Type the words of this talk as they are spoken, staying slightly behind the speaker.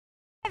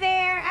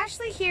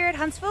Ashley here at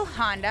Huntsville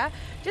Honda.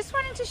 Just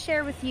wanted to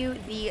share with you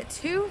the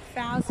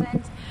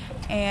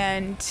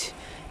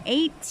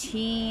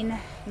 2018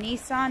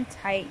 Nissan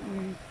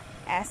Titan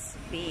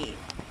SV.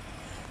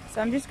 So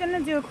I'm just going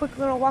to do a quick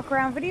little walk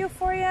around video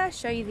for you,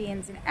 show you the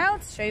ins and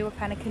outs, show you what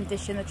kind of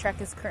condition the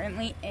truck is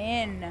currently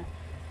in.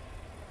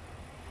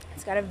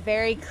 It's got a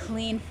very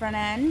clean front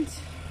end,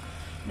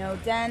 no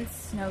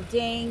dents, no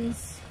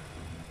dings,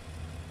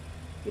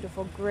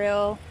 beautiful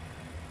grille.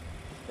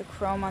 The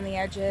chrome on the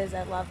edges,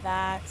 I love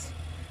that.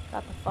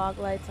 Got the fog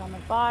lights on the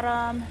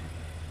bottom.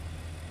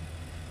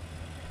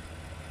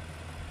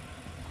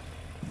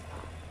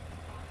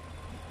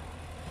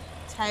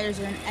 Tires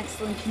are in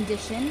excellent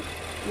condition.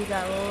 We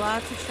got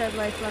lots of tread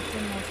life left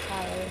in those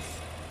tires.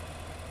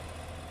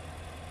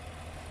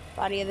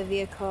 Body of the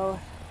vehicle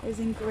is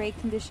in great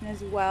condition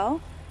as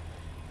well.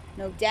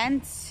 No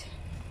dents,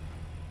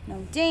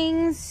 no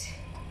dings.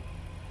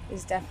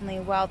 Is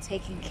definitely well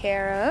taken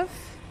care of.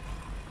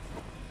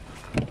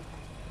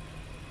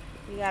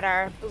 We got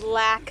our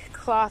black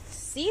cloth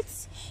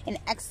seats in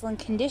excellent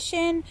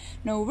condition.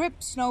 No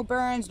rips, no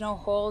burns, no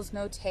holes,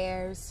 no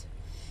tears.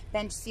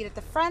 Bench seat at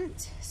the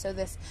front, so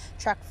this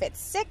truck fits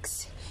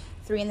 6.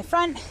 3 in the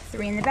front,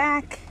 3 in the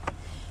back.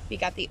 We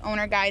got the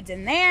owner guides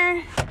in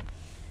there.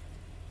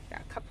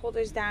 Got cup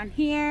holders down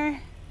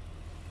here.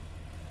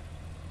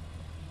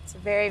 It's a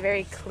very,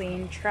 very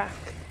clean truck.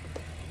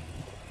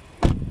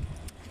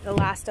 The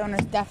last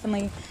owners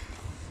definitely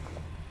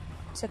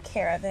took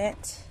care of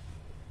it.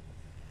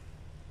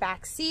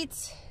 Back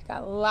seats,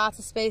 got lots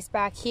of space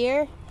back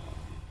here.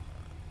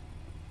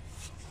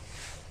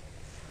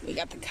 We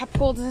got the cup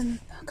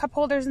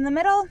holders in the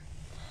middle.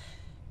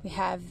 We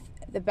have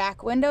the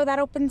back window that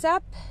opens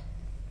up.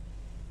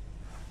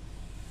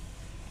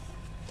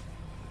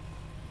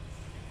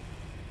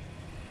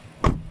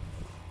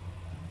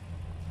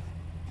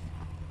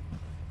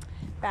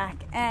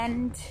 Back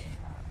end,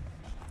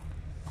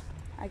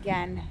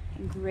 again,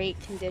 in great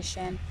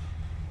condition.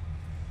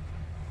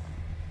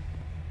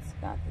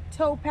 Got the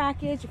tow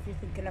package if you're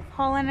thinking of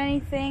hauling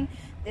anything.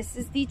 This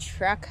is the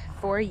truck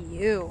for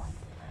you.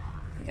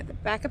 We got the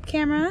backup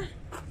camera,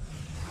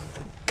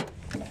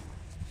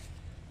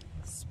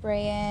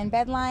 spray in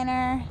bed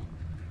liner,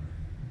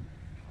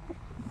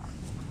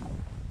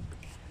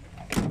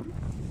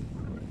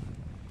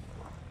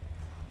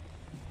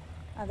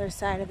 other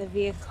side of the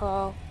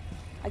vehicle,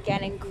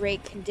 again in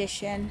great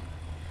condition.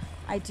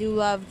 I do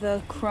love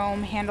the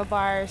chrome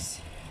handlebars.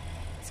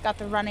 It's got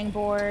the running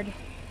board.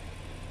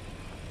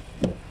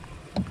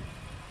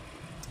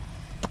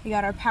 We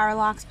got our power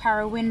locks,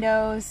 power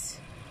windows.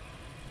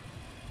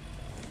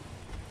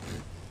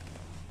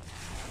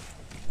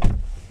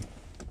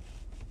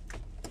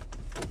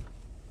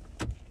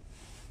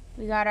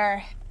 We got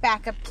our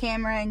backup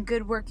camera in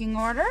good working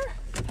order.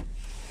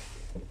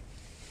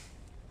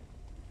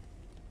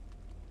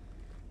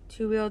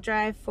 2-wheel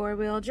drive,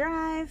 4-wheel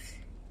drive.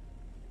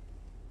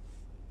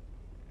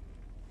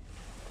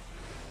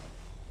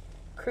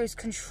 Cruise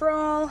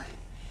control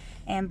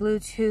and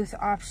Bluetooth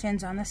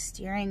options on the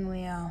steering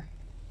wheel.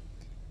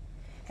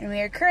 And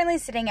we are currently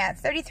sitting at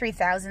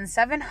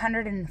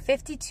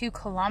 33,752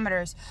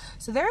 kilometers.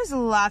 So there's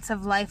lots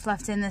of life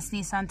left in this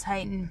Nissan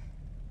Titan.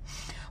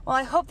 Well,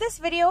 I hope this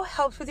video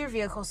helps with your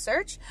vehicle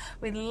search.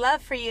 We'd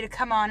love for you to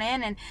come on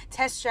in and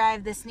test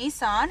drive this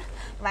Nissan.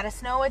 Let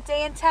us know what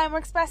day and time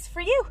works best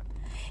for you.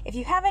 If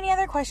you have any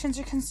other questions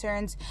or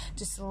concerns,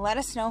 just let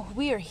us know.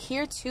 We are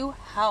here to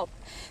help.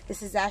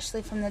 This is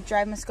Ashley from the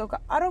Drive Muskoka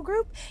Auto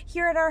Group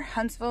here at our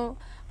Huntsville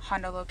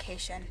Honda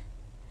location.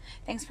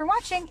 Thanks for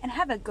watching and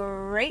have a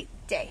great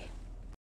day.